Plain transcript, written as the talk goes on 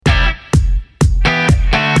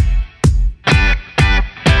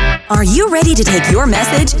Are you ready to take your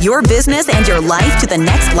message, your business, and your life to the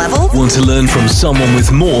next level? Want to learn from someone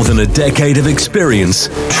with more than a decade of experience,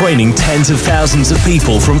 training tens of thousands of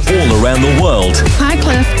people from all around the world? Hi,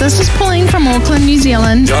 Cliff. This is Pauline from Auckland, New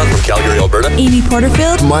Zealand. John from Calgary, Alberta. Amy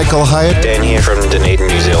Porterfield. Michael Hyatt. Dan here from Dunedin,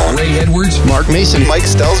 New Zealand. Ray Edwards. Mark Mason. Mike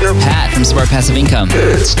Stelzner. Pat from Smart Passive Income.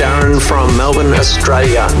 It's Darren from Melbourne,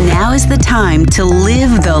 Australia. Now is the time to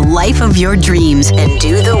live the life of your dreams and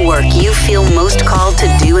do the work you feel most called to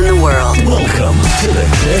do in the world. Welcome to the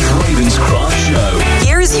Cliff Ravenscraft Show.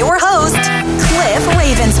 Here's your host, Cliff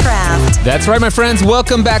Ravenscraft. That's right, my friends.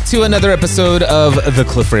 Welcome back to another episode of the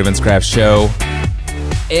Cliff Ravenscraft Show.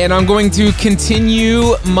 And I'm going to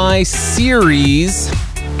continue my series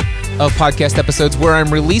of podcast episodes where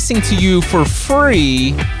I'm releasing to you for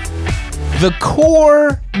free the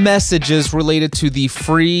core messages related to the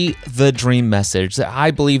Free the Dream message. I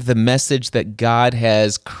believe the message that God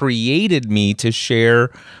has created me to share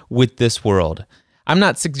with this world. I'm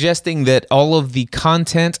not suggesting that all of the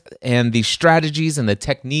content and the strategies and the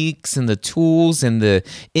techniques and the tools and the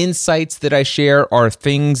insights that I share are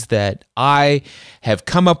things that I have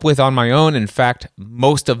come up with on my own. In fact,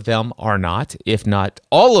 most of them are not, if not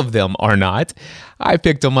all of them are not. I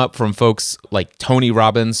picked them up from folks like Tony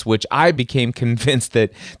Robbins, which I became convinced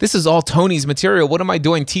that this is all Tony's material. What am I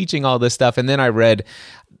doing teaching all this stuff? And then I read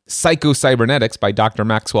Psycho-Cybernetics by Dr.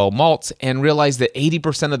 Maxwell Maltz and realized that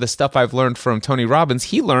 80% of the stuff I've learned from Tony Robbins,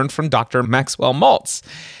 he learned from Dr. Maxwell Maltz.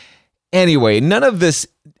 Anyway, none of this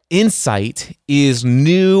insight is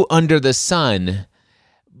new under the sun,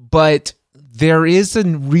 but there is a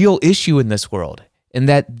real issue in this world, and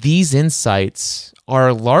that these insights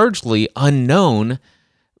are largely unknown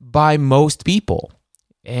by most people.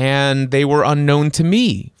 And they were unknown to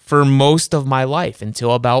me for most of my life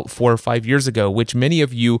until about 4 or 5 years ago, which many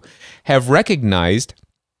of you have recognized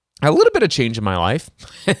a little bit of change in my life,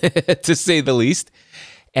 to say the least.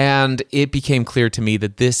 And it became clear to me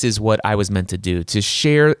that this is what I was meant to do, to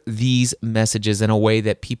share these messages in a way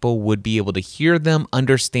that people would be able to hear them,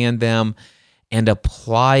 understand them, and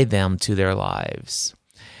apply them to their lives.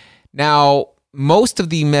 Now, most of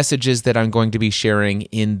the messages that I'm going to be sharing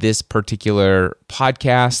in this particular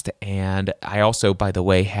podcast, and I also, by the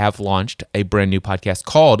way, have launched a brand new podcast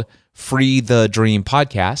called Free the Dream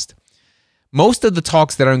Podcast. Most of the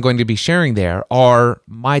talks that I'm going to be sharing there are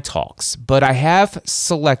my talks, but I have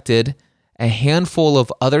selected a handful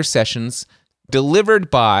of other sessions delivered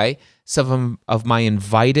by some of my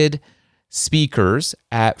invited speakers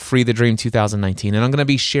at Free the Dream 2019, and I'm going to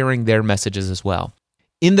be sharing their messages as well.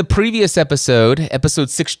 In the previous episode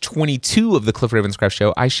 622 of the Cliff Ravenscraft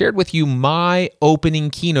Show, I shared with you my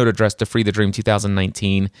opening keynote address to Free the Dream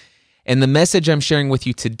 2019. And the message I'm sharing with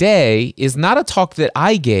you today is not a talk that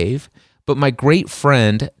I gave, but my great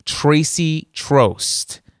friend, Tracy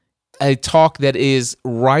Trost. A talk that is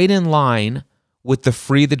right in line with the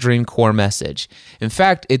Free the Dream core message. In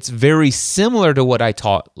fact, it's very similar to what I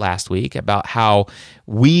taught last week about how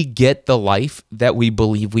we get the life that we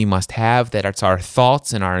believe we must have, that it's our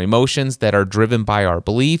thoughts and our emotions that are driven by our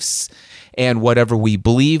beliefs, and whatever we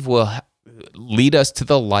believe will lead us to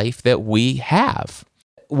the life that we have.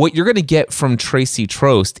 What you're going to get from Tracy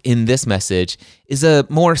Trost in this message is a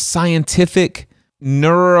more scientific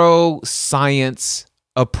neuroscience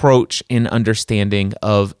approach and understanding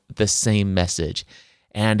of the same message.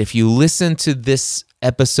 And if you listen to this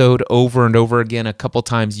episode over and over again a couple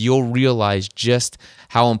times, you'll realize just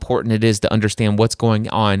how important it is to understand what's going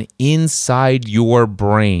on inside your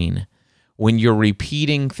brain when you're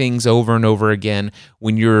repeating things over and over again,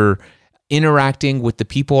 when you're interacting with the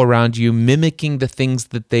people around you, mimicking the things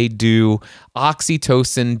that they do,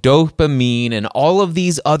 oxytocin, dopamine, and all of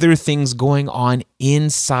these other things going on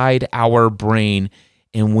inside our brain.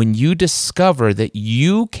 And when you discover that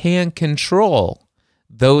you can control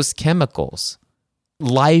those chemicals,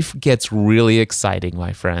 life gets really exciting,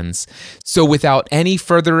 my friends. So without any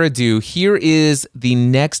further ado, here is the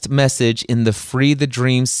next message in the Free the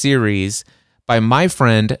Dream series by my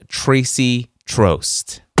friend Tracy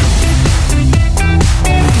Trost.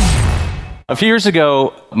 A few years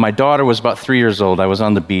ago, my daughter was about 3 years old. I was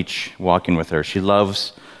on the beach walking with her. She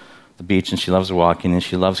loves the beach and she loves walking and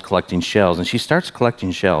she loves collecting shells. And she starts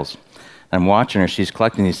collecting shells. I'm watching her. She's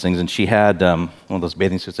collecting these things, and she had one of those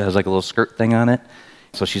bathing suits that has like a little skirt thing on it.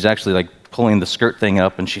 So she's actually like pulling the skirt thing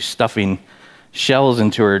up, and she's stuffing shells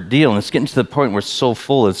into her deal. And it's getting to the point where it's so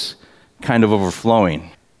full it's kind of overflowing.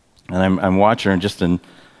 And I'm watching her just in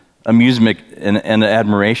amusement and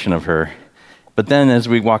admiration of her. But then as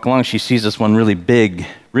we walk along, she sees this one really big,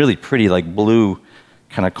 really pretty, like blue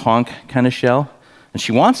kind of conch kind of shell. And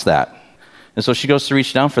she wants that. And so she goes to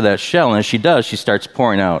reach down for that shell, and as she does, she starts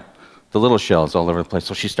pouring out the little shells all over the place.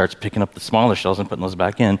 So she starts picking up the smaller shells and putting those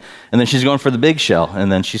back in. And then she's going for the big shell,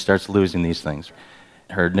 and then she starts losing these things.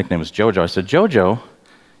 Her nickname was JoJo. I said, JoJo,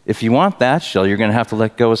 if you want that shell, you're going to have to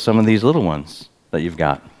let go of some of these little ones that you've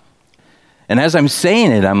got. And as I'm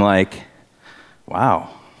saying it, I'm like, wow,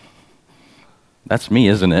 that's me,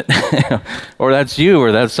 isn't it? Or that's you,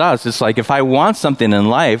 or that's us. It's like if I want something in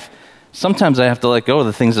life, sometimes I have to let go of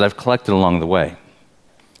the things that I've collected along the way.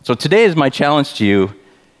 So today is my challenge to you,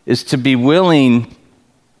 is to be willing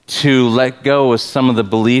to let go of some of the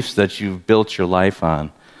beliefs that you've built your life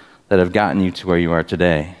on that have gotten you to where you are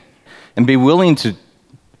today. And be willing to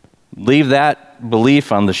leave that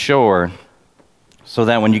belief on the shore so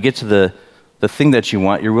that when you get to the thing that you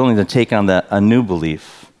want, you're willing to take on a new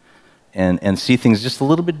belief and see things just a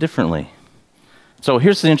little bit differently. So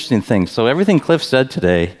here's the interesting thing. So everything Cliff said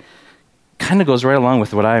today kind of goes right along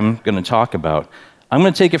with what I'm going to talk about. I'm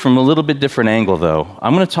going to take it from a little bit different angle, though.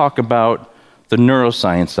 I'm going to talk about the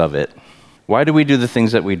neuroscience of it. Why do we do the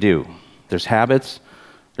things that we do? There's habits,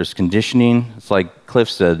 there's conditioning. It's like Cliff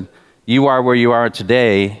said, you are where you are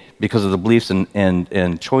today because of the beliefs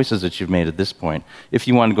and choices that you've made at this point. If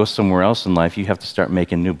you want to go somewhere else in life, you have to start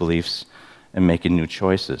making new beliefs and making new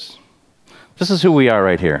choices. This is who we are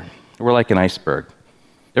right here. We're like an iceberg.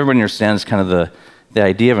 Everybody understands kind of the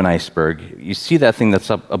idea of an iceberg. You see that thing that's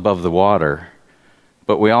up above the water,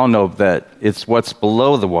 but we all know that it's what's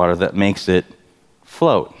below the water that makes it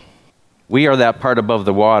float. We are that part above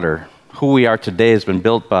the water. Who we are today has been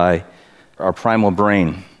built by our primal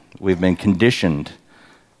brain. We've been conditioned.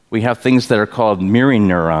 We have things that are called mirroring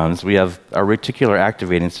neurons. We have our reticular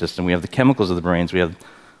activating system. We have the chemicals of the brains. We have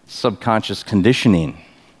subconscious conditioning,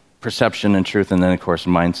 perception and truth, and then, of course,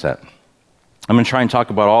 mindset. I'm going to try and talk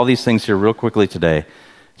about all these things here real quickly today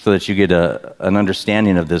so that you get an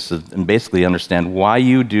understanding of this and basically understand why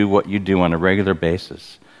you do what you do on a regular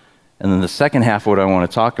basis. And then the second half of what I want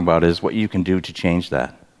to talk about is what you can do to change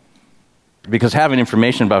that. Because having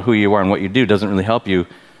information about who you are and what you do doesn't really help you,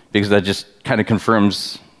 because that just kind of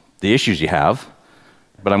confirms the issues you have.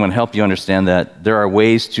 But I'm going to help you understand that there are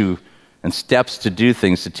ways to and steps to do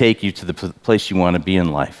things to take you to the place you want to be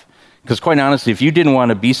in life. Because quite honestly, if you didn't want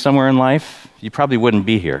to be somewhere in life, you probably wouldn't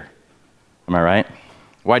be here. Am I right?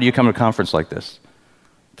 Why do you come to a conference like this?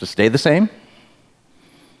 To stay the same?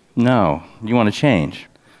 No, you want to change.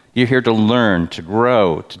 You're here to learn, to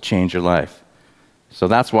grow, to change your life. So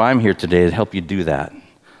that's why I'm here today, to help you do that.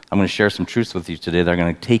 I'm going to share some truths with you today that are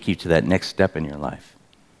going to take you to that next step in your life.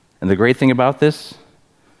 And the great thing about this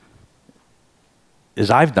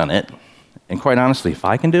is I've done it. And quite honestly, if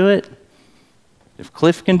I can do it, if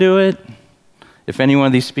Cliff can do it, if any one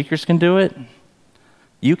of these speakers can do it,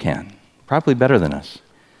 you can. Probably better than us.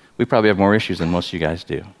 We probably have more issues than most of you guys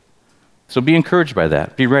do. So be encouraged by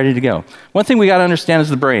that. Be ready to go. One thing we got to understand is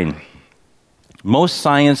the brain. Most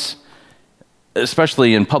science,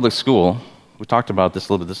 especially in public school, we talked about this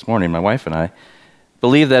a little bit this morning, my wife and I,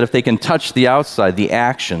 believe that if they can touch the outside, the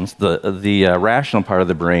actions, the rational part of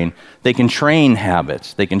the brain, they can train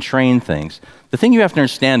habits, they can train things. The thing you have to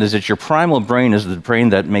understand is that your primal brain is the brain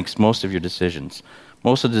that makes most of your decisions.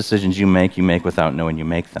 Most of the decisions you make without knowing you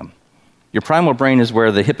make them. Your primal brain is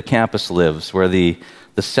where the hippocampus lives, where the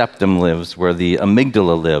septum lives, where the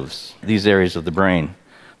amygdala lives, these areas of the brain.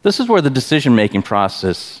 This is where the decision-making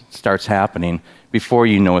process starts happening before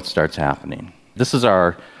you know it starts happening. This is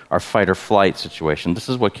our fight or flight situation. This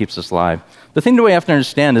is what keeps us alive. The thing that we have to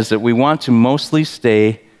understand is that we want to mostly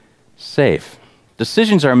stay safe.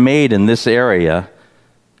 Decisions are made in this area.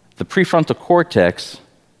 The prefrontal cortex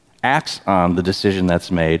acts on the decision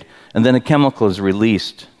that's made, and then a chemical is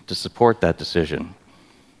released to support that decision.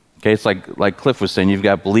 Okay, it's like Cliff was saying, you've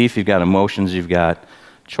got belief, you've got emotions, you've got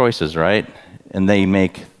choices, right? And they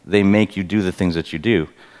make you do the things that you do.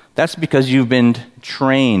 That's because you've been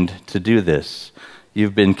trained to do this.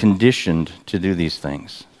 You've been conditioned to do these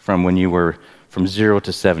things from when you were from 0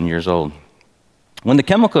 to 7 years old. When the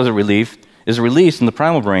chemicals are released in the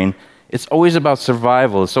primal brain, it's always about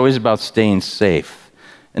survival. It's always about staying safe.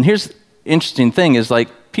 And here's the interesting thing is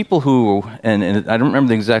like people who, and I don't remember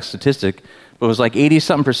the exact statistic, but it was like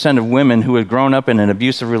 80-something% of women who had grown up in an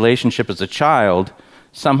abusive relationship as a child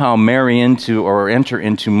somehow marry into or enter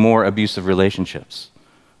into more abusive relationships.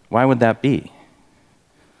 Why would that be?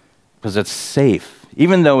 Because it's safe.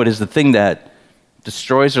 Even though it is the thing that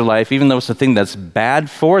destroys their life, even though it's the thing that's bad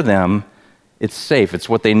for them, it's safe. It's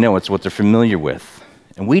what they know. It's what they're familiar with.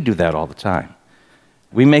 And we do that all the time.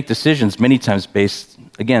 We make decisions many times based,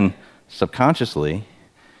 again, subconsciously.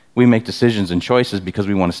 We make decisions and choices because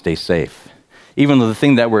we want to stay safe. Even though the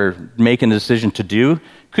thing that we're making a decision to do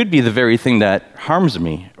could be the very thing that harms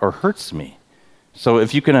me or hurts me. So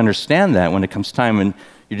if you can understand that when it comes time in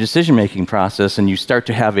your decision-making process and you start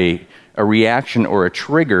to have a reaction or a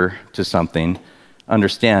trigger to something,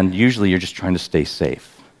 understand usually you're just trying to stay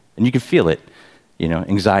safe. And you can feel it,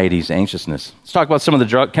 anxieties, anxiousness. Let's talk about some of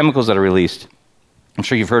the chemicals that are released. I'm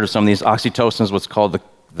sure you've heard of some of these. Oxytocin is what's called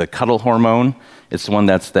the cuddle hormone. It's the one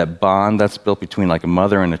that's that bond that's built between like a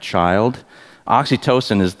mother and a child.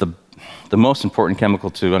 Oxytocin is the most important chemical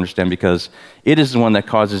to understand because it is the one that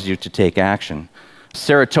causes you to take action.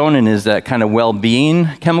 Serotonin is that kind of well-being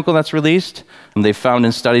chemical that's released. And they found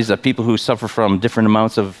in studies that people who suffer from different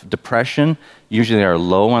amounts of depression usually are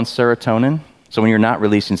low on serotonin. So when you're not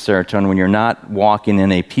releasing serotonin, when you're not walking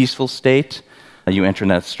in a peaceful state, you enter in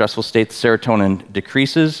that stressful state, serotonin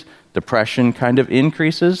decreases, depression kind of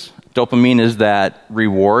increases. Dopamine is that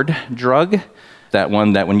reward drug, that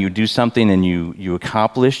one that when you do something and you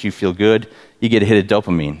accomplish, you feel good, you get a hit of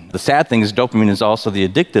dopamine. The sad thing is dopamine is also the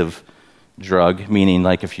addictive drug, meaning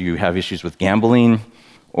like if you have issues with gambling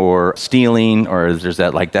or stealing, or there's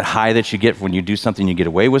that high that you get when you do something, you get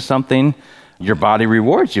away with something, your body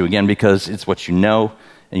rewards you again because it's what you know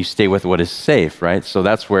and you stay with what is safe, right? So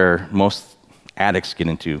that's where most addicts get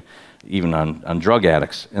into, even on drug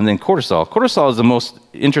addicts. And then cortisol. Cortisol is the most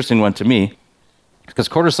interesting one to me because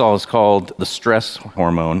cortisol is called the stress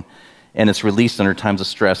hormone, and it's released under times of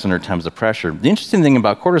stress, under times of pressure. The interesting thing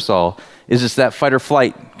about cortisol is it's that fight or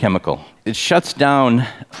flight chemical. It shuts down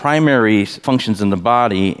primary functions in the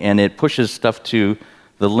body, and it pushes stuff to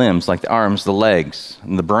the limbs, like the arms, the legs,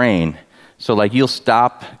 and the brain. So like you'll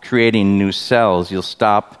stop creating new cells,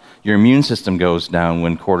 your immune system goes down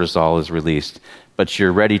when cortisol is released, but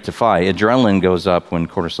you're ready to fly. Adrenaline goes up when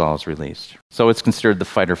cortisol is released. So it's considered the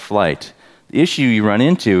fight or flight. The issue you run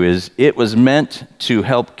into is it was meant to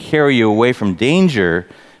help carry you away from danger,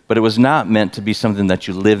 but it was not meant to be something that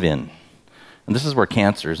you live in. And this is where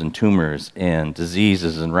cancers and tumors and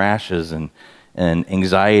diseases and rashes and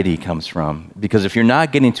anxiety comes from. Because if you're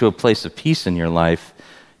not getting to a place of peace in your life,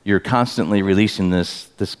 you're constantly releasing this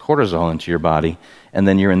cortisol into your body, and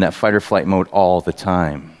then you're in that fight or flight mode all the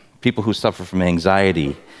time. People who suffer from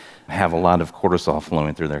anxiety have a lot of cortisol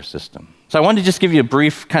flowing through their system. So I wanted to just give you a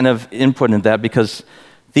brief kind of input into that because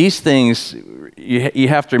these things you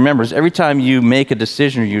have to remember is every time you make a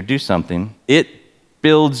decision or you do something, it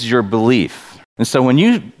builds your belief. And so when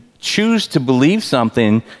you choose to believe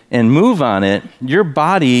something and move on it, your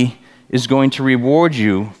body is going to reward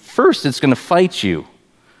you. First, it's going to fight you.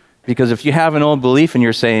 Because if you have an old belief and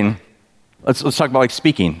you're saying, let's talk about like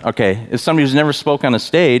speaking. Okay, if somebody who's never spoke on a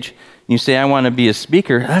stage, and you say, I want to be a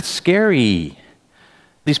speaker, that's scary.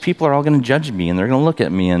 These people are all going to judge me, and they're going to look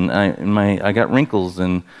at me, and I got wrinkles,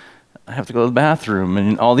 and I have to go to the bathroom,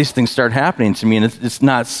 and all these things start happening to me, and it's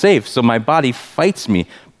not safe, so my body fights me.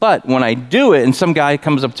 But when I do it, and some guy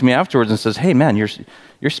comes up to me afterwards and says, hey man,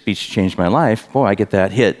 your speech changed my life, boy, I get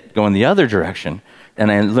that hit going the other direction. And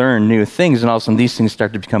I learn new things, and all of a sudden these things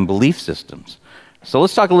start to become belief systems. So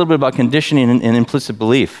let's talk a little bit about conditioning and implicit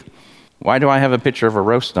belief. Why do I have a picture of a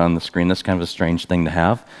roast on the screen? That's kind of a strange thing to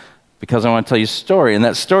have. Because I want to tell you a story, and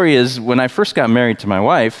that story is when I first got married to my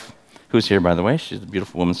wife, who's here, by the way. She's the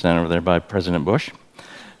beautiful woman standing over there by President Bush.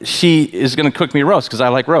 She is going to cook me roast because I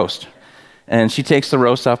like roast. And she takes the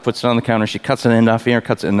roast off, puts it on the counter, she cuts an end off here,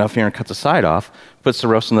 cuts an end off here, and cuts the side off, puts the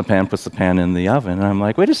roast in the pan, puts the pan in the oven. And I'm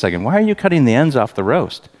like, wait a second, why are you cutting the ends off the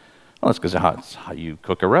roast? Well, that's because it's how you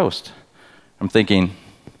cook a roast. I'm thinking,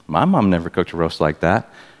 my mom never cooked a roast like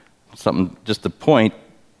that. Something, just the point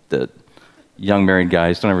that young married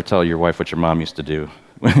guys, don't ever tell your wife what your mom used to do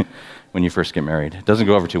when you first get married. It doesn't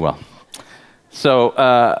go over too well. So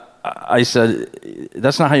I said,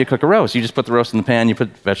 that's not how you cook a roast. You just put the roast in the pan, you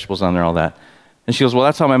put vegetables on there, all that. And she goes, well,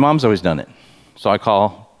 that's how my mom's always done it. So I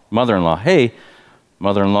call mother-in-law, hey,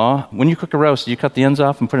 mother-in-law, when you cook a roast, do you cut the ends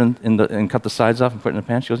off and put it and cut the sides off and put it in the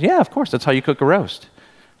pan? She goes, yeah, of course, that's how you cook a roast.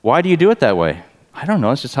 Why do you do it that way? I don't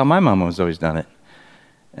know, it's just how my mom has always done it.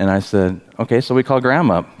 And I said, okay, so we call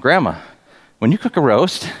Grandma up. Grandma, when you cook a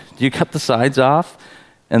roast, do you cut the sides off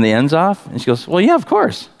and the ends off? And she goes, well, yeah, of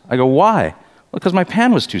course. I go, why? Well, because my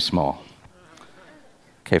pan was too small.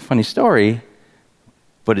 Okay, funny story,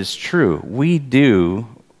 but it's true. We do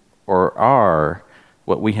or are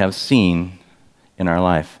what we have seen in our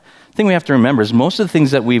life. The thing we have to remember is most of the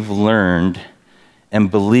things that we've learned and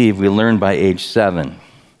believe we learned by age 7.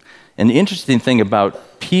 And the interesting thing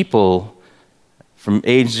about people from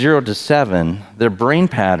age 0 to 7, their brain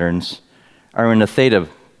patterns are in a theta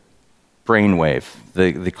brainwave,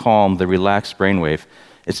 the calm, the relaxed brainwave.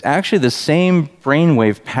 It's actually the same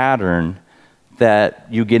brainwave pattern that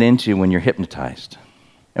you get into when you're hypnotized.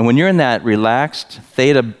 And when you're in that relaxed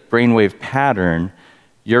theta brainwave pattern,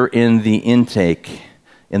 You're in the intake,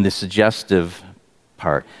 in the suggestive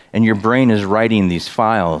part, and your brain is writing these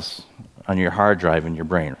files on your hard drive in your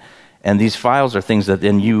brain. And these files are things that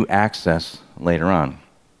then you access later on.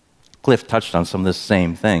 Cliff touched on some of this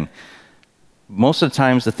same thing. Most of the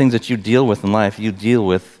times, the things that you deal with in life, you deal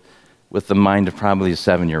with the mind of probably a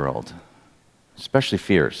 7-year-old, especially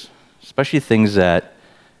fears, especially things that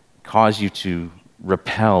cause you to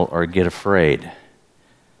repel or get afraid.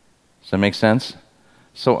 Does that make sense?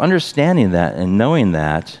 So understanding that and knowing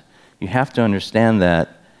that, you have to understand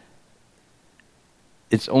that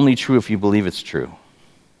it's only true if you believe it's true.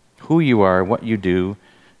 Who you are, what you do,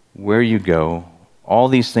 where you go, all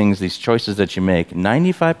these things, these choices that you make,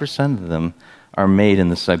 95% of them are made in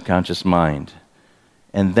the subconscious mind.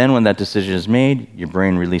 And then when that decision is made, your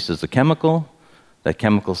brain releases a chemical. That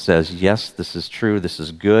chemical says, yes, this is true, this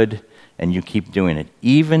is good, and you keep doing it,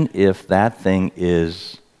 even if that thing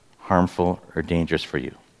is harmful or dangerous for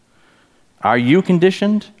you. Are you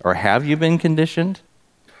conditioned, or have you been conditioned?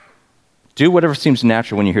 Do whatever seems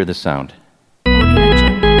natural when you hear this sound. There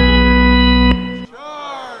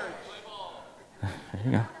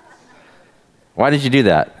you go. Why did you do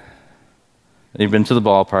that? You've been to the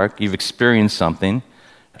ballpark, you've experienced something.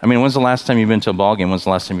 I mean, when's the last time you've been to a ball game? When's the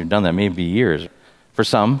last time you've done that? Maybe years. For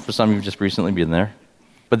some you've just recently been there.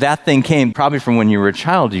 But that thing came probably from when you were a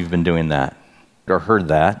child, you've been doing that, or heard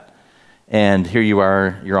that. And here you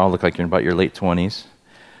are, you all look like you're in about your late 20s.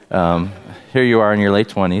 Here you are in your late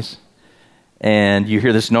 20s, and you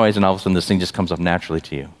hear this noise, and all of a sudden this thing just comes up naturally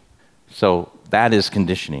to you. So that is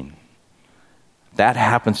conditioning. That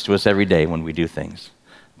happens to us every day when we do things.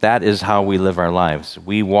 That is how we live our lives.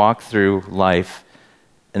 We walk through life,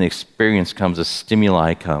 an experience comes, a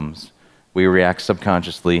stimuli comes. We react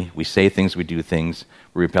subconsciously. We say things, we do things,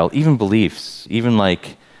 we repel. Even beliefs, even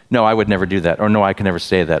like, no, I would never do that, or no, I can never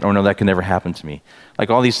say that, or no, that can never happen to me. Like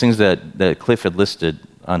all these things that Cliff had listed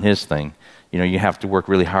on his thing. You know, you have to work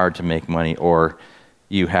really hard to make money, or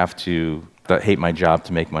you have to hate my job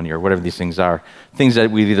to make money, or whatever these things are. Things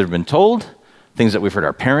that we've either been told, things that we've heard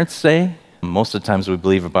our parents say. Most of the times we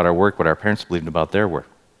believe about our work what our parents believed about their work,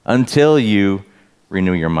 until you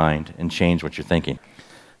renew your mind and change what you're thinking.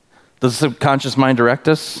 Does the subconscious mind direct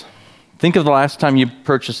us? Think of the last time you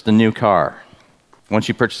purchased a new car. Once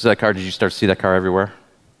you purchased that car, did you start to see that car everywhere?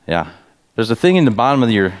 Yeah. There's a thing in the bottom of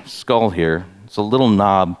your skull here. It's a little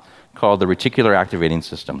knob called the reticular activating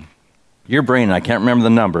system. Your brain, and I can't remember the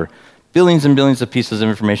number, billions and billions of pieces of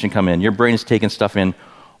information come in. Your brain is taking stuff in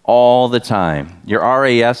all the time. Your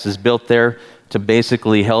RAS is built there to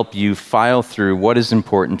basically help you file through what is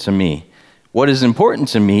important to me. What is important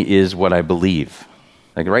to me is what I believe.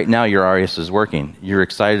 Like right now, your RAS is working. You're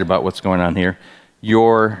excited about what's going on here.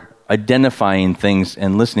 You're identifying things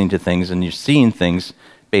and listening to things, and you're seeing things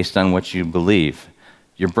based on what you believe.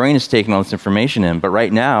 Your brain is taking all this information in, but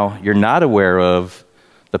right now, you're not aware of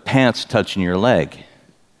the pants touching your leg.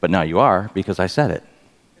 But now you are, because I said it.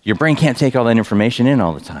 Your brain can't take all that information in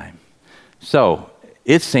all the time. So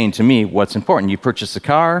it's saying to me what's important. You purchase a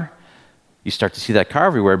car, you start to see that car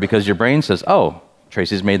everywhere because your brain says, oh,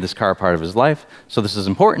 Tracy's made this car a part of his life, so this is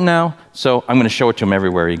important now, so I'm going to show it to him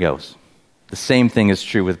everywhere he goes. The same thing is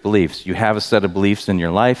true with beliefs. You have a set of beliefs in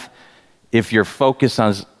your life. If your focus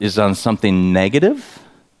is on something negative,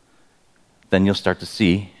 then you'll start to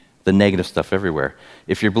see the negative stuff everywhere.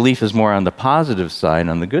 If your belief is more on the positive side,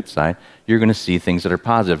 on the good side, you're going to see things that are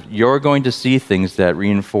positive. You're going to see things that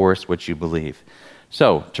reinforce what you believe.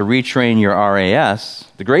 So, to retrain your RAS,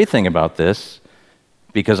 the great thing about this,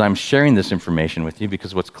 because I'm sharing this information with you,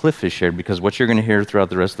 because what Cliff has shared, because what you're going to hear throughout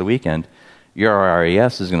the rest of the weekend, your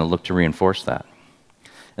RAS is going to look to reinforce that.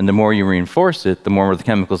 And the more you reinforce it, the more the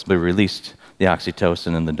chemicals will be released. The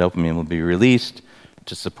oxytocin and the dopamine will be released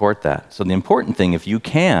to support that. So the important thing, if you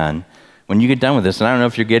can, when you get done with this, and I don't know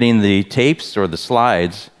if you're getting the tapes or the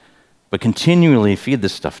slides, but continually feed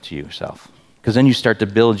this stuff to yourself. Because then you start to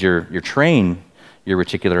build your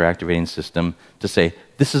reticular activating system to say,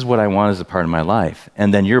 this is what I want as a part of my life.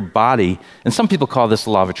 And then your body, and some people call this the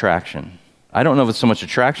law of attraction. I don't know if it's so much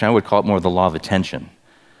attraction, I would call it more the law of attention.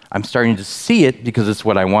 I'm starting to see it because it's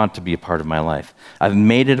what I want to be a part of my life. I've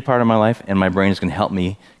made it a part of my life, and my brain is going to help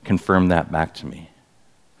me confirm that back to me.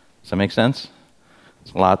 Does that make sense?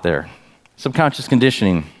 There's a lot there. Subconscious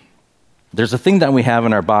conditioning. There's a thing that we have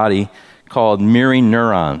in our body called mirroring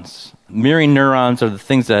neurons. Mirroring neurons are the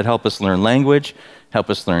things that help us learn language, help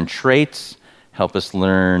us learn traits, help us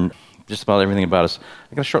learn just about everything about us.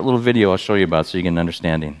 I got a short little video I'll show you about so you get an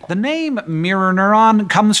understanding. The name mirror neuron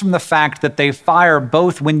comes from the fact that they fire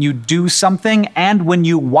both when you do something and when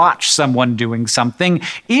you watch someone doing something,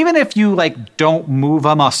 even if you don't move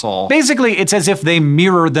a muscle. Basically, it's as if they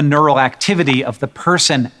mirror the neural activity of the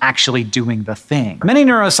person actually doing the thing. Many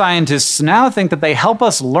neuroscientists now think that they help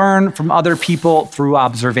us learn from other people through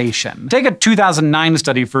observation. Take a 2009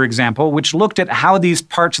 study, for example, which looked at how these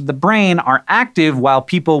parts of the brain are active while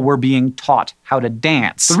people were being taught how to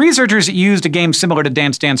dance. The researchers used a game similar to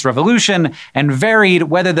Dance Dance Revolution and varied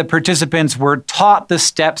whether the participants were taught the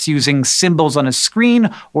steps using symbols on a screen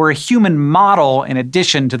or a human model in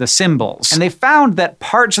addition to the symbols. And they found that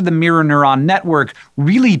parts of the mirror neuron network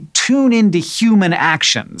really tune into human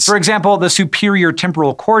actions. For example, the superior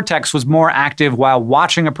temporal cortex was more active while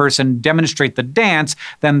watching a person demonstrate the dance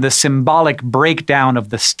than the symbolic breakdown of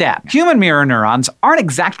the step. Human mirror neurons aren't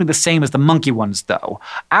exactly the same as the monkey ones, though.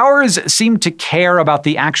 Ours seem to care about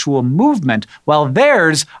the actual movement, while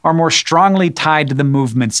theirs are more strongly tied to the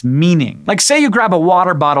movement's meaning. Like, say you grab a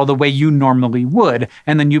water bottle the way you normally would,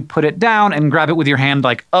 and then you put it down and grab it with your hand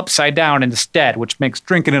upside down instead, which makes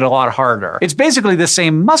drinking it a lot harder. It's basically the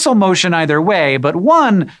same muscle motion either way, but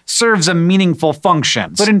one serves a meaningful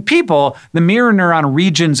function. But in people, the mirror neuron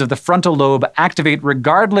regions of the frontal lobe activate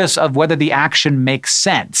regardless of whether the action makes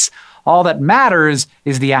sense. All that matters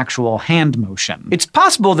is the actual hand motion. It's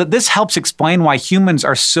possible that this helps explain why humans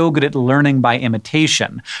are so good at learning by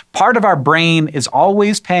imitation. Part of our brain is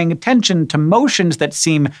always paying attention to motions that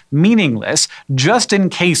seem meaningless, just in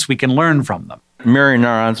case we can learn from them. Mirror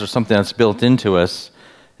neurons are something that's built into us.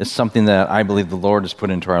 It's something that I believe the Lord has put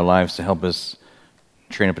into our lives to help us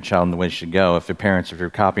train up a child in the way they should go. If you're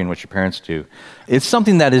copying what your parents do. It's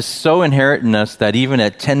something that is so inherent in us that even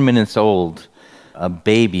at 10 minutes old, a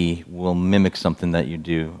baby will mimic something that you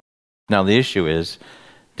do. Now, the issue is,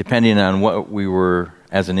 depending on what we were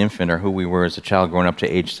as an infant or who we were as a child growing up to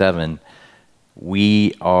age 7,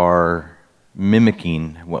 we are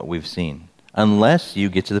mimicking what we've seen. Unless you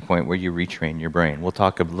get to the point where you retrain your brain. We'll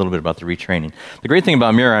talk a little bit about the retraining. The great thing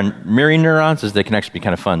about mirror neurons is they can actually be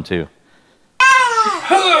kind of fun, too.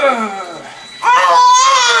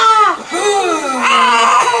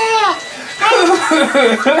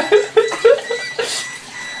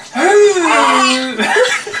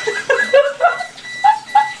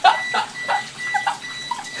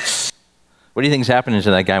 What do you think is happening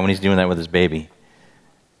to that guy when he's doing that with his baby?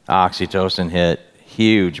 Oxytocin hit,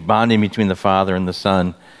 huge. Bonding between the father and the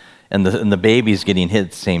son, and the baby's getting hit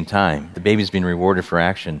at the same time. The baby's being rewarded for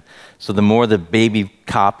action. So the more the baby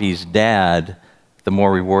copies dad, the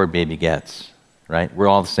more reward baby gets, right? We're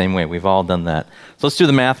all the same way. We've all done that. So let's do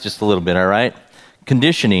the math just a little bit, all right?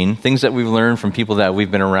 Conditioning, things that we've learned from people that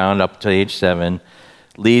we've been around up to age 7,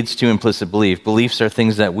 leads to implicit belief. Beliefs are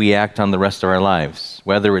things that we act on the rest of our lives.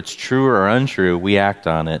 Whether it's true or untrue, we act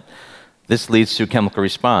on it. This leads to a chemical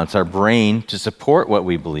response. Our brain, to support what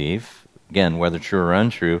we believe, again, whether true or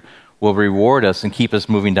untrue, will reward us and keep us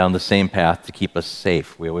moving down the same path to keep us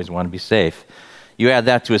safe. We always want to be safe. You add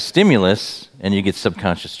that to a stimulus, and you get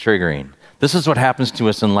subconscious triggering. This is what happens to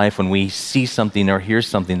us in life when we see something or hear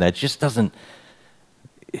something that just doesn't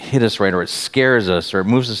hit us right, or it scares us, or it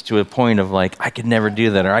moves us to a point of I could never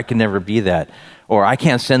do that, or I could never be that, or I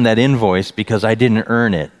can't send that invoice because I didn't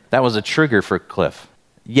earn it. That was a trigger for Cliff.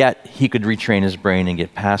 Yet, he could retrain his brain and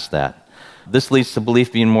get past that. This leads to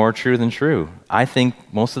belief being more true than true. I think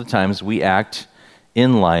most of the times we act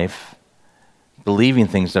in life believing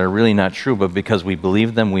things that are really not true, but because we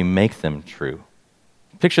believe them, we make them true.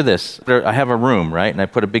 Picture this. I have a room, right? And I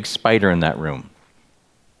put a big spider in that room.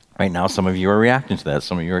 Right now, some of you are reacting to that.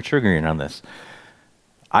 Some of you are triggering on this.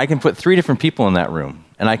 I can put 3 different people in that room,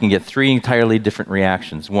 and I can get 3 entirely different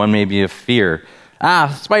reactions. One may be of fear.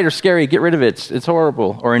 Spider's scary, get rid of it, it's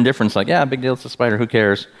horrible. Or indifference, big deal, it's a spider, who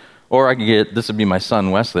cares? Or I could get, this would be my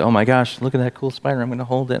son, Wesley. Oh my gosh, look at that cool spider, I'm going to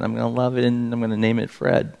hold it, I'm going to love it, and I'm going to name it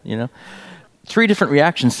Fred, 3 different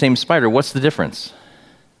reactions, same spider. What's the difference?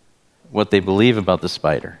 What they believe about the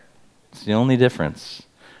spider. It's the only difference.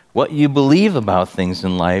 What you believe about things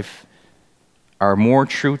in life are more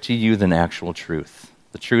true to you than actual truth.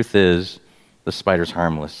 The truth is, the spider's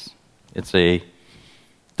harmless. It's a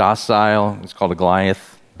docile, it's called a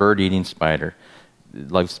Goliath, bird-eating spider.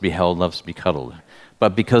 It loves to be held, loves to be cuddled.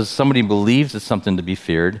 But because somebody believes it's something to be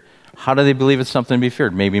feared, how do they believe it's something to be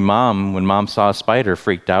feared? Maybe mom, when mom saw a spider,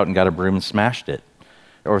 freaked out and got a broom and smashed it.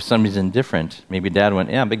 Or if somebody's indifferent, maybe dad went,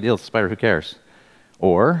 big deal, it's a spider, who cares?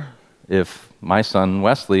 Or if my son,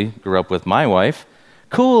 Wesley, grew up with my wife,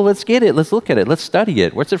 cool, let's get it, let's look at it, let's study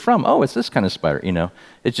it. Where's it from? Oh, it's this kind of spider,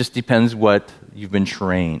 It just depends what you've been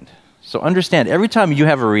trained. So understand, every time you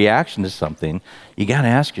have a reaction to something, you got to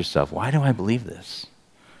ask yourself, why do I believe this?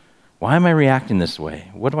 Why am I reacting this way?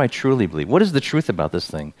 What do I truly believe? What is the truth about this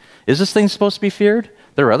thing? Is this thing supposed to be feared?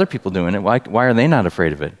 There are other people doing it. Why are they not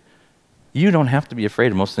afraid of it? You don't have to be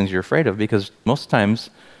afraid of most things you're afraid of, because most times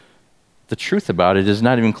the truth about it is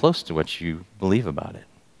not even close to what you believe about it.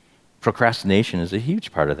 Procrastination is a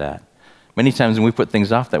huge part of that. Many times when we put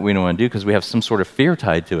things off that we don't want to do because we have some sort of fear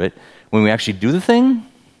tied to it, when we actually do the thing,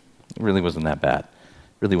 it really wasn't that bad.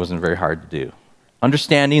 It really wasn't very hard to do.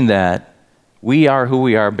 Understanding that we are who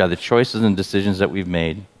we are by the choices and decisions that we've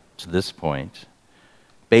made to this point,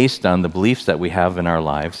 based on the beliefs that we have in our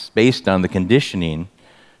lives, based on the conditioning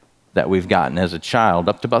that we've gotten as a child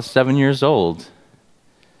up to about 7 years old,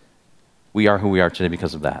 we are who we are today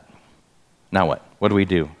because of that. Now what? What do we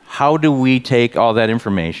do? How do we take all that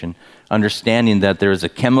information, understanding that there is a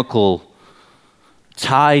chemical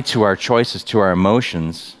tie to our choices, to our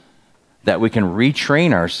emotions, that we can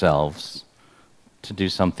retrain ourselves to do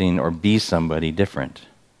something or be somebody different?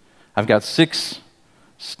 I've got 6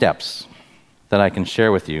 steps that I can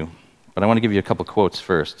share with you, but I want to give you a couple quotes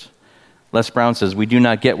first. Les Brown says, "We do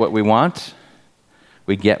not get what we want,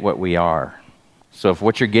 we get what we are." So if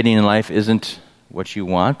what you're getting in life isn't what you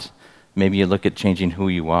want, maybe you look at changing who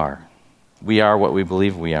you are. We are what we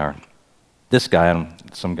believe we are. This guy,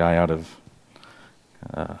 some guy out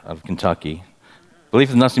of Kentucky, belief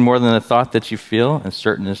is nothing more than a thought that you feel and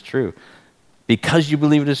certain is true. Because you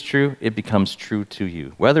believe it is true, it becomes true to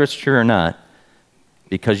you. Whether it's true or not,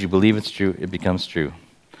 because you believe it's true, it becomes true.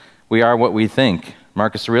 We are what we think.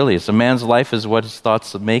 Marcus Aurelius, a man's life is what his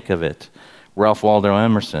thoughts make of it. Ralph Waldo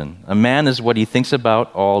Emerson, a man is what he thinks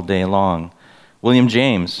about all day long. William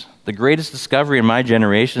James, the greatest discovery in my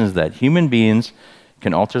generation is that human beings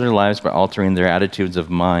can alter their lives by altering their attitudes of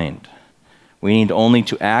mind. We need only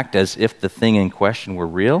to act as if the thing in question were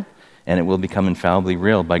real, and it will become infallibly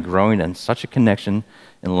real by growing in such a connection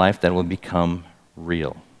in life that it will become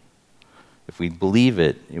real. If we believe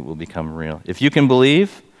it, it will become real. If you can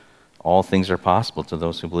believe, all things are possible to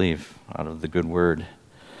those who believe, out of the good word.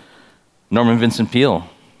 Norman Vincent Peale,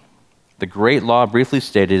 the great law briefly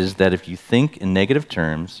stated is that if you think in negative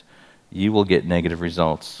terms, you will get negative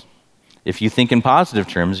results. If you think in positive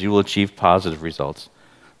terms, you will achieve positive results.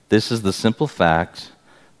 This is the simple fact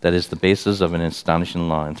that is the basis of an astonishing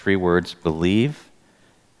law. In 3 words, believe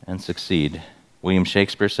and succeed. William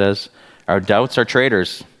Shakespeare says, "Our doubts are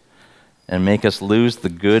traitors and make us lose the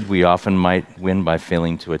good we often might win by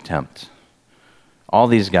failing to attempt." All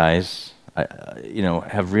these guys,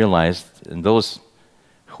 have realized, and those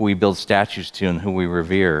who we build statues to and who we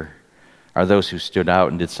revere are those who stood out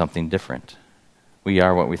and did something different. We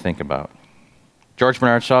are what we think about. George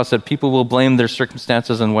Bernard Shaw said, "People will blame their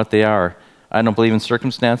circumstances on what they are." I don't believe in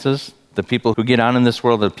circumstances. The people who get on in this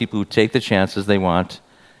world are the people who take the chances they want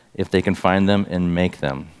if they can find them and make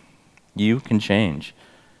them. You can change.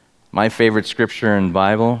 My favorite scripture in the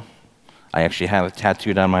Bible, I actually have it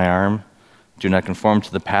tattooed on my arm. "Do not conform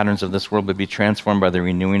to the patterns of this world, but be transformed by the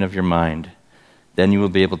renewing of your mind. Then you will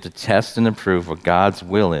be able to test and approve what God's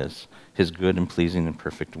will is, his good and pleasing and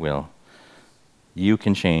perfect will." You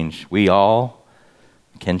can change. We all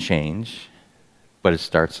can change, but it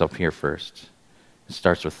starts up here first. It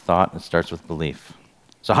starts with thought, it starts with belief.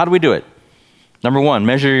 So how do we do it? Number 1,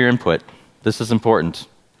 measure your input. This is important.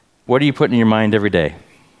 What are you putting in your mind every day?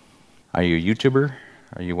 Are you a YouTuber?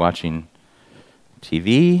 Are you watching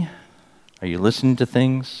TV? Are you listening to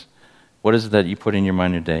things? What is it that you put in your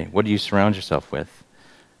mind today? What do you surround yourself with?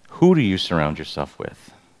 Who do you surround yourself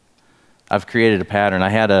with? I've created a pattern. I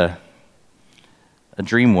had a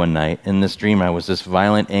dream one night. In this dream, I was this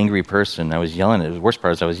violent, angry person. I was yelling. The worst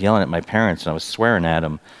part is I was yelling at my parents, and I was swearing at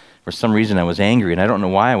them. For some reason, I was angry, and I don't know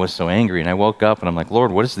why I was so angry. And I woke up, and I'm like,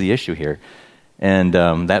 "Lord, what is the issue here?" And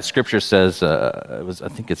that scripture says, I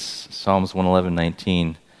think it's Psalms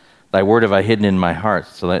 111:19, "Thy word have I hidden in my heart,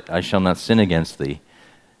 so that I shall not sin against thee."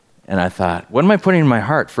 And I thought, what am I putting in my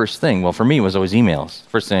heart first thing? Well, for me, it was always emails.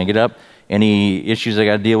 First thing I get up, any issues I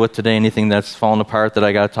got to deal with today, anything that's fallen apart that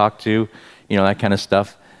I got to talk to, that kind of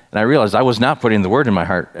stuff. And I realized I was not putting the word in my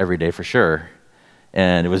heart every day for sure.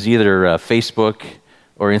 And it was either Facebook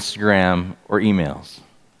or Instagram or emails.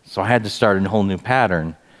 So I had to start a whole new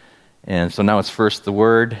pattern. And so now it's first the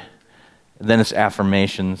word, then it's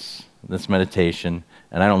affirmations, then it's meditation,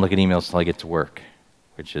 and I don't look at emails until I get to work,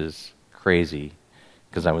 which is crazy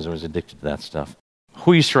because I was always addicted to that stuff.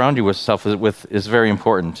 Who you surround yourself with is very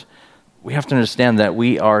important. We have to understand that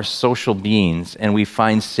we are social beings and we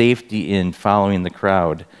find safety in following the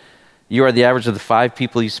crowd. You are the average of the 5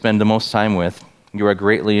 people you spend the most time with. You are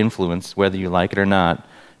greatly influenced, whether you like it or not,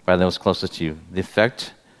 by those closest to you. The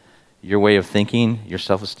effect your way of thinking, your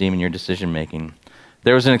self-esteem, and your decision-making.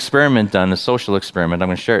 There was an experiment done, a social experiment. I'm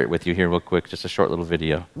going to share it with you here real quick, just a short little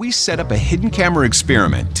video. We set up a hidden camera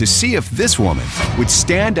experiment to see if this woman would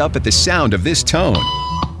stand up at the sound of this tone,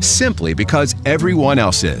 simply because everyone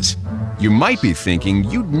else is. You might be thinking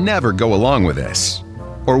you'd never go along with this.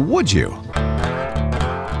 Or would you?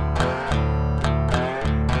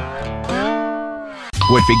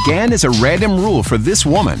 What began as a random rule for this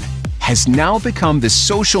woman has now become the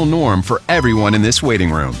social norm for everyone in this waiting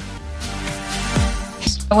room.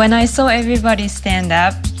 When I saw everybody stand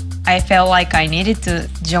up, I felt like I needed to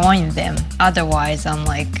join them. Otherwise, I'm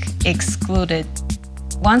excluded.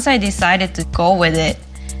 Once I decided to go with it,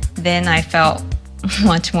 then I felt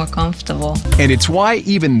much more comfortable. And it's why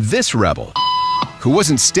even this rebel, who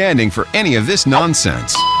wasn't standing for any of this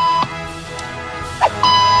nonsense,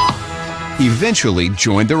 eventually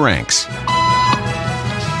joined the ranks.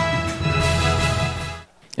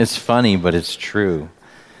 It's funny, but it's true.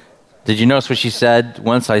 Did you notice what she said?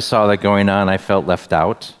 Once I saw that going on, I felt left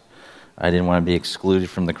out. I didn't want to be excluded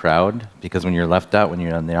from the crowd, because when you're left out, when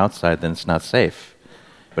you're on the outside, then it's not safe.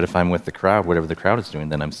 But if I'm with the crowd, whatever the crowd is doing,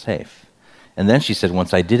 then I'm safe. And then she said,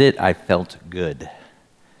 once I did it, I felt good.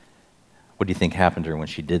 What do you think happened to her when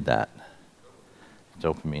she did that?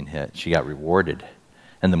 Dopamine hit. She got rewarded.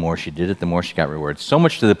 And the more she did it, the more she got rewarded. So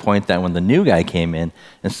much to the point that when the new guy came in,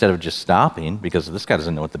 instead of just stopping, because this guy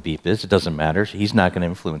doesn't know what the beep is, it doesn't matter, he's not going to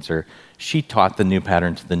influence her, she taught the new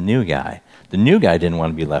pattern to the new guy. The new guy didn't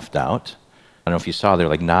want to be left out. I don't know if you saw,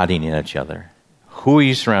 they're nodding at each other. Who are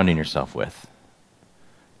you surrounding yourself with?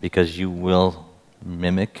 Because you will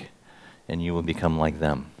mimic and you will become like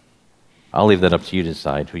them. I'll leave that up to you to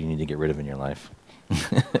decide who you need to get rid of in your life.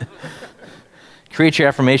 Create your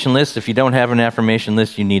affirmation list. If you don't have an affirmation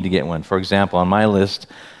list, you need to get one. For example, on my list,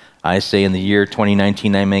 I say in the year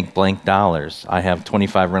 2019, I make blank dollars. I have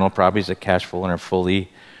 25 rental properties that cash flow and are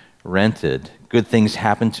fully rented. Good things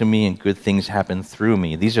happen to me and good things happen through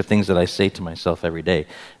me. These are things that I say to myself every day.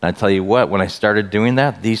 And I tell you what, when I started doing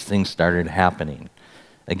that, these things started happening.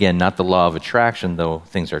 Again, not the law of attraction, though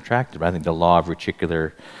things are attracted, but I think the law of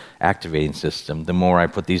reticular activating system. The more I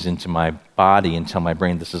put these into my body and tell my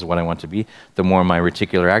brain this is what I want to be, the more my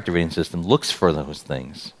reticular activating system looks for those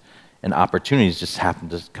things. And opportunities just happen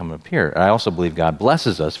to come appear. I also believe God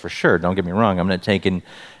blesses us, for sure. Don't get me wrong. I'm not taking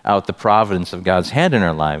out the providence of God's hand in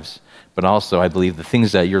our lives. But also I believe the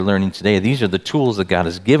things that you're learning today, these are the tools that God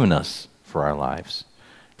has given us for our lives.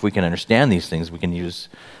 If we can understand these things, we can use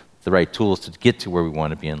the right tools to get to where we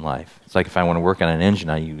want to be in life. It's like if I want to work on an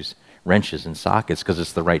engine, I use wrenches and sockets because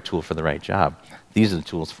it's the right tool for the right job. These are the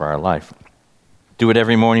tools for our life. Do it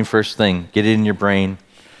every morning first thing. Get it in your brain.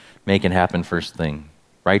 Make it happen first thing.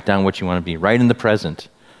 Write down what you want to be. Right in the present.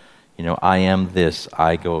 You know, I am this.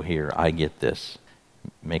 I go here. I get this.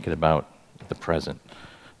 Make it about the present.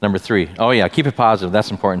 Number 3. Oh yeah, keep it positive.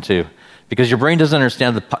 That's important too. Because your brain doesn't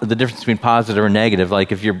understand the difference between positive or negative.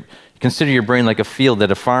 Like if you consider your brain like a field that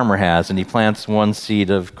a farmer has and he plants one seed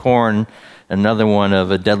of corn, another one of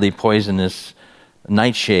a deadly poisonous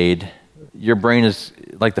nightshade, your brain is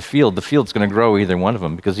like the field. The field's going to grow either one of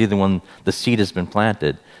them because either one, the seed has been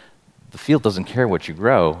planted. The field doesn't care what you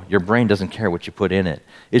grow. Your brain doesn't care what you put in it.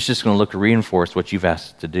 It's just going to look to reinforce what you've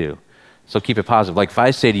asked it to do. So keep it positive. Like if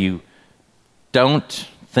I say to you, don't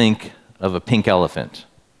think of a pink elephant.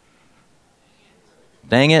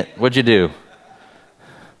 Dang it, what'd you do?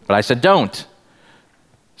 But I said don't.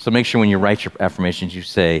 So make sure when you write your affirmations, you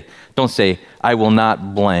say, don't say, I will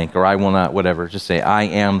not blank, or I will not whatever. Just say, I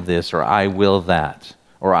am this, or I will that,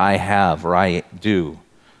 or I have, or I do.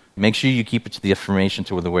 Make sure you keep it to the affirmation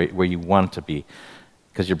to where you want it to be,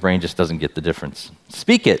 because your brain just doesn't get the difference.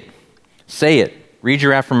 Speak it. Say it. Read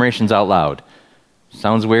your affirmations out loud.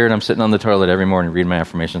 Sounds weird. I'm sitting on the toilet every morning reading my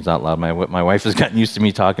affirmations out loud. My wife has gotten used to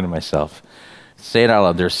me talking to myself. Say it out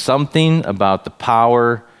loud. There's something about the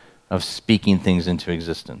power of speaking things into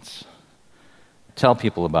existence. Tell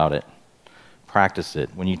people about it. Practice it.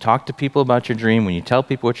 When you talk to people about your dream, when you tell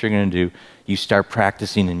people what you're going to do, you start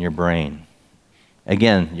practicing in your brain.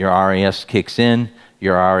 Again, your RAS kicks in.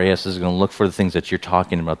 Your RAS is going to look for the things that you're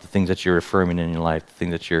talking about, the things that you're affirming in your life, the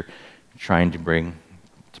things that you're trying to bring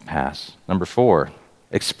to pass. Number 4,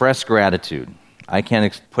 express gratitude. I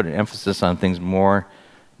can't put an emphasis on things more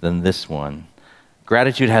than this one.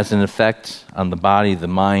 Gratitude has an effect on the body, the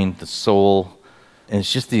mind, the soul, and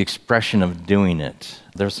it's just the expression of doing it.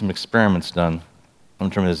 There's some experiments done. I'm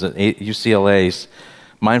talking about UCLA's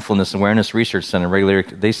Mindfulness Awareness Research Center.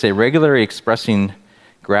 They say regularly expressing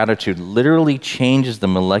gratitude literally changes the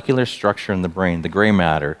molecular structure in the brain, the gray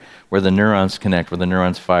matter, where the neurons connect, where the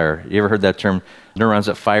neurons fire. You ever heard that term? Neurons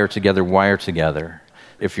that fire together, wire together.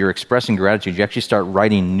 if you're expressing gratitude, you actually start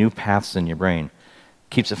writing new paths in your brain.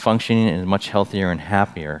 Keeps it functioning and much healthier and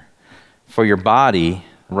happier. For your body,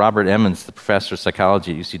 Robert Emmons, the professor of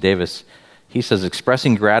psychology at UC Davis, he says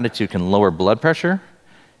expressing gratitude can lower blood pressure,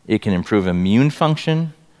 it can improve immune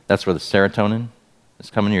function, that's where the serotonin is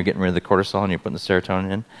coming, you're getting rid of the cortisol and you're putting the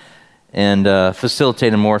serotonin in, and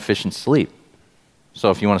facilitate a more efficient sleep.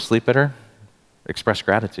 So if you want to sleep better, express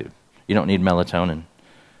gratitude. You don't need melatonin.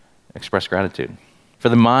 Express gratitude. For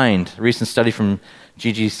the mind, a recent study from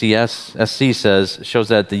GGCS-SC shows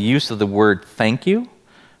that the use of the word thank you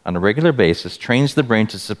on a regular basis trains the brain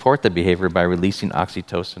to support the behavior by releasing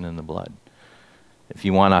oxytocin in the blood. If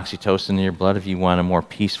you want oxytocin in your blood, if you want a more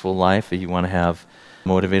peaceful life, if you want to have a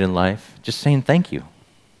motivated life, just saying thank you.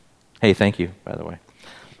 Hey, thank you, by the way,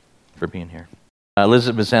 for being here.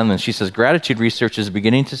 Elizabeth Sandlin, she says, gratitude research is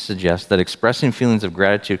beginning to suggest that expressing feelings of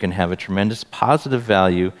gratitude can have a tremendous positive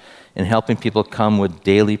value in helping people come with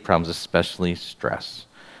daily problems, especially stress.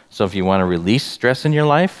 So if you want to release stress in your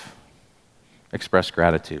life, express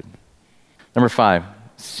gratitude. Number 5,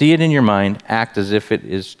 see it in your mind, act as if it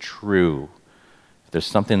is true. If there's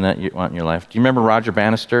something that you want in your life. Do you remember Roger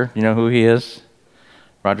Bannister? Do you know who he is?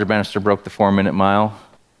 Roger Bannister broke the 4-minute mile.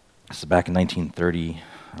 This is back in 1930,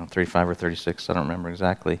 35 or 36, I don't remember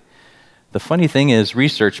exactly. The funny thing is,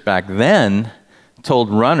 research back then told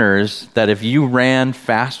runners that if you ran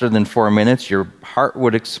faster than 4 minutes, your heart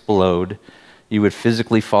would explode, you would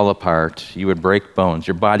physically fall apart, you would break bones,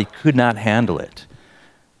 your body could not handle it.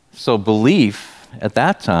 So belief at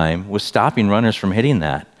that time was stopping runners from hitting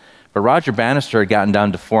that. But Roger Bannister had gotten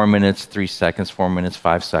down to 4 minutes, 3 seconds, 4 minutes,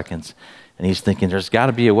 5 seconds, and he's thinking, there's got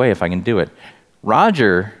to be a way if I can do it.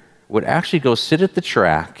 Roger would actually go sit at the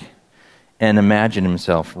track and imagine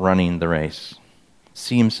himself running the race.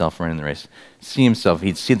 See himself running the race. See himself.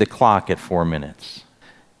 He'd see the clock at 4 minutes.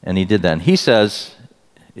 And he did that. And he says,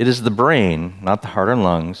 it is the brain, not the heart or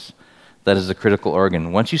lungs, that is the critical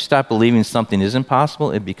organ. Once you stop believing something isn't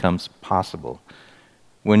possible, it becomes possible.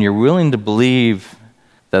 When you're willing to believe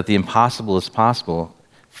that the impossible is possible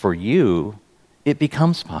for you, it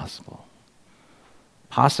becomes possible.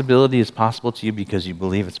 Possibility is possible to you because you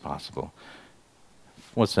believe it's possible.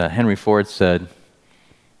 What's that? Henry Ford said,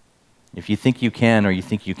 if you think you can or you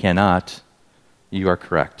think you cannot, you are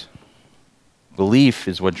correct. Belief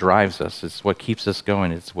is what drives us. It's what keeps us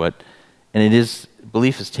going.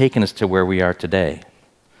 Belief has taken us to where we are today.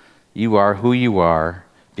 You are who you are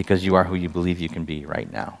because you are who you believe you can be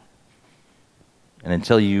right now. And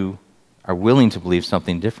until you are willing to believe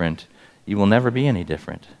something different, you will never be any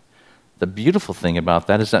different. The beautiful thing about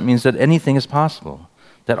that is that means that anything is possible,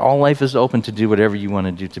 that all life is open to do whatever you want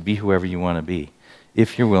to do, to be whoever you want to be,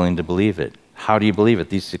 if you're willing to believe it. How do you believe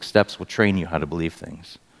it? These 6 steps will train you how to believe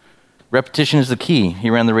things. Repetition is the key.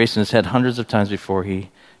 He ran the race in his head hundreds of times before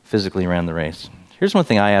he physically ran the race. Here's one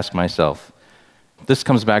thing I ask myself. This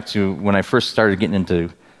comes back to when I first started getting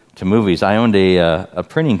into movies. I owned a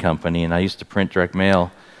printing company, and I used to print direct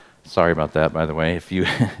mail. Sorry about that, by the way. If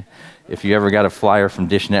you ever got a flyer from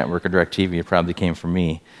Dish Network or DirecTV, it probably came from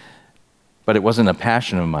me. But it wasn't a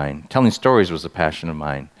passion of mine. Telling stories was a passion of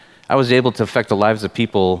mine. I was able to affect the lives of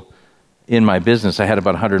people in my business. I had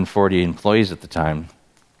about 140 employees at the time.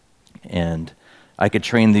 And I could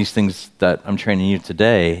train these things that I'm training you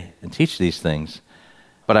today and teach these things.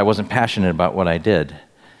 But I wasn't passionate about what I did.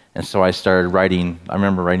 And so I started writing. I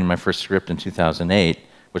remember writing my first script in 2008,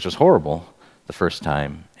 which was horrible the first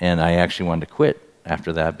time. And I actually wanted to quit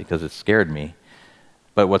after that because it scared me.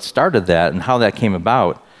 But what started that and how that came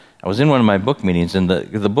about, I was in one of my book meetings, and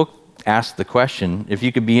the book asked the question, if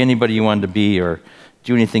you could be anybody you wanted to be or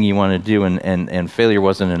do anything you wanted to do and failure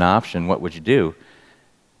wasn't an option, what would you do?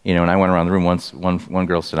 You know, and I went around the room once, one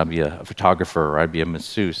girl said I'd be a photographer or I'd be a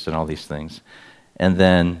masseuse and all these things. And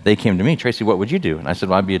then they came to me, Tracy, what would you do? And I said,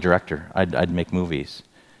 well, I'd be a director. I'd make movies.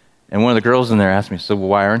 And one of the girls in there asked me, so well,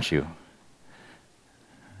 why aren't you?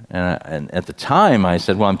 And at the time, I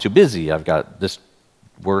said, well, I'm too busy. I've got this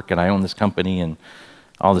work, and I own this company, and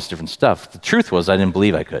all this different stuff. The truth was, I didn't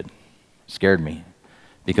believe I could. It scared me.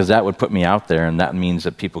 Because that would put me out there, and that means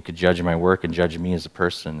that people could judge my work and judge me as a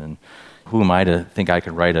person. And who am I to think I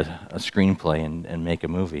could write a screenplay and make a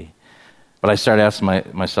movie? But I started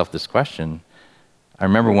asking myself this question. I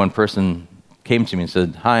remember one person came to me and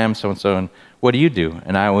said, hi, I'm so-and-so, and what do you do?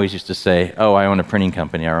 And I always used to say, oh, I own a printing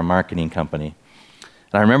company or a marketing company.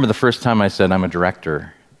 And I remember the first time I said, I'm a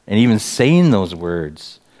director. And even saying those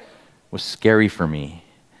words was scary for me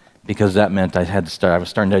because that meant I was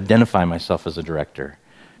starting to identify myself as a director.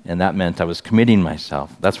 And that meant I was committing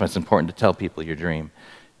myself. That's why it's important to tell people your dream,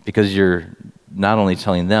 because you're not only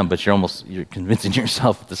telling them, but you're convincing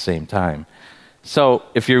yourself at the same time. So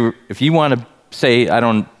if you want to say, I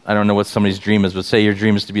don't know what somebody's dream is, but say your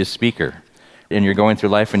dream is to be a speaker, and you're going through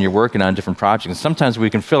life and you're working on different projects. And sometimes we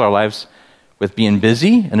can fill our lives with being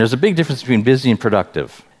busy, and there's a big difference between busy and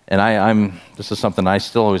productive. And this is something I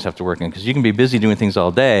still always have to work on, because you can be busy doing things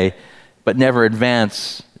all day, but never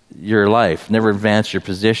advance your life, never advance your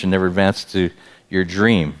position, never advance to your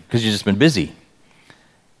dream, because you've just been busy.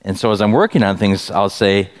 And so as I'm working on things, I'll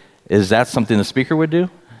say, is that something the speaker would do?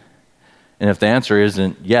 And if the answer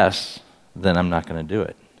isn't yes, then I'm not going to do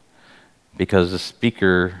it. Because the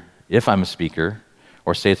speaker, if I'm a speaker,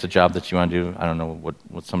 or say it's a job that you want to do, I don't know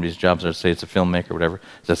what somebody's jobs are, say it's a filmmaker or whatever,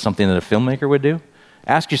 is that something that a filmmaker would do?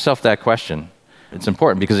 Ask yourself that question. It's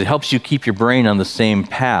important because it helps you keep your brain on the same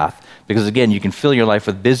path. Because again, you can fill your life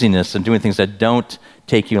with busyness and doing things that don't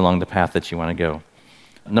take you along the path that you want to go.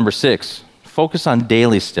 Number 6, focus on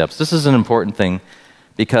daily steps. This is an important thing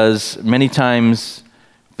because many times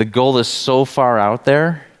the goal is so far out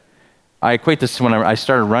there. I equate this to when I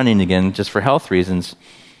started running again just for health reasons.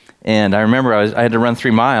 And I remember I had to run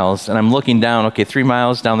 3 miles, and I'm looking down, okay, 3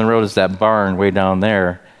 miles down the road is that barn way down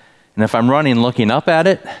there. And if I'm running looking up at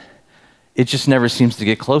it, it just never seems to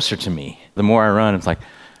get closer to me. The more I run, it's like,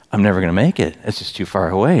 I'm never going to make it. It's just too far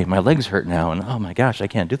away. My legs hurt now, and oh my gosh, I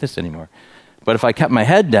can't do this anymore. But if I kept my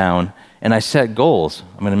head down and I set goals,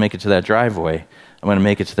 I'm going to make it to that driveway. I'm going to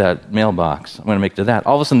make it to that mailbox. I'm going to make it to that.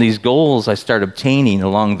 All of a sudden, these goals I start obtaining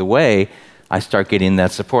along the way, I start getting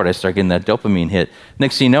that support. I start getting that dopamine hit.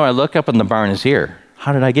 Next thing you know, I look up and the barn is here.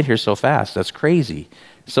 How did I get here so fast? That's crazy.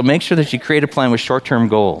 So make sure that you create a plan with short-term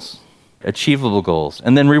goals, achievable goals,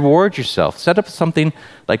 and then reward yourself. Set up something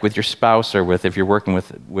like with your spouse or if you're working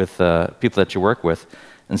with people that you work with,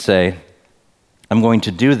 and say, I'm going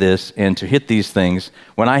to do this, and to hit these things,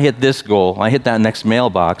 when I hit this goal, when I hit that next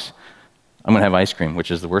mailbox, I'm going to have ice cream,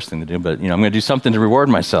 which is the worst thing to do, but I'm going to do something to reward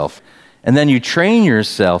myself. And then you train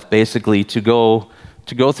yourself basically to go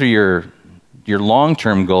through your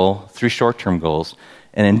long-term goal through short-term goals.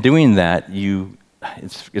 And in doing that,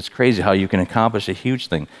 it's crazy how you can accomplish a huge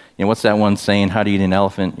thing. What's that one saying? How do you eat an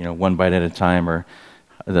elephant? One bite at a time, or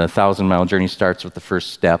the 1,000-mile journey starts with the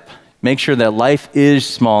first step. Make sure that life is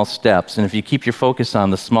small steps. And if you keep your focus on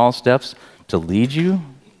the small steps to lead you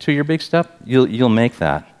to your big step, you'll make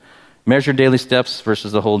that. Measure daily steps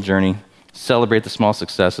versus the whole journey. Celebrate the small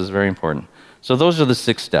successes, very important. So those are the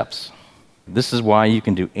 6 steps. This is why you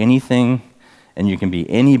can do anything and you can be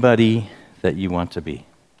anybody that you want to be.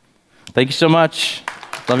 Thank you so much.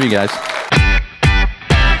 Love you guys.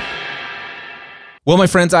 Well, my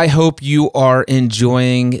friends, I hope you are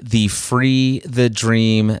enjoying the Free the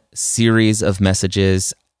Dream series of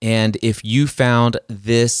messages. And if you found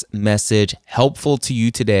this message helpful to you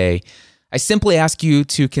today, I simply ask you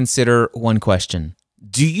to consider one question.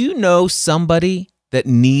 Do you know somebody that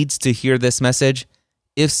needs to hear this message?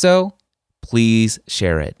 If so, please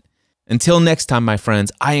share it. Until next time, my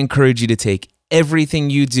friends, I encourage you to take everything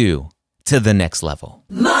you do to the next level.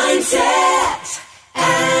 Mindset,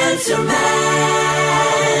 answer man.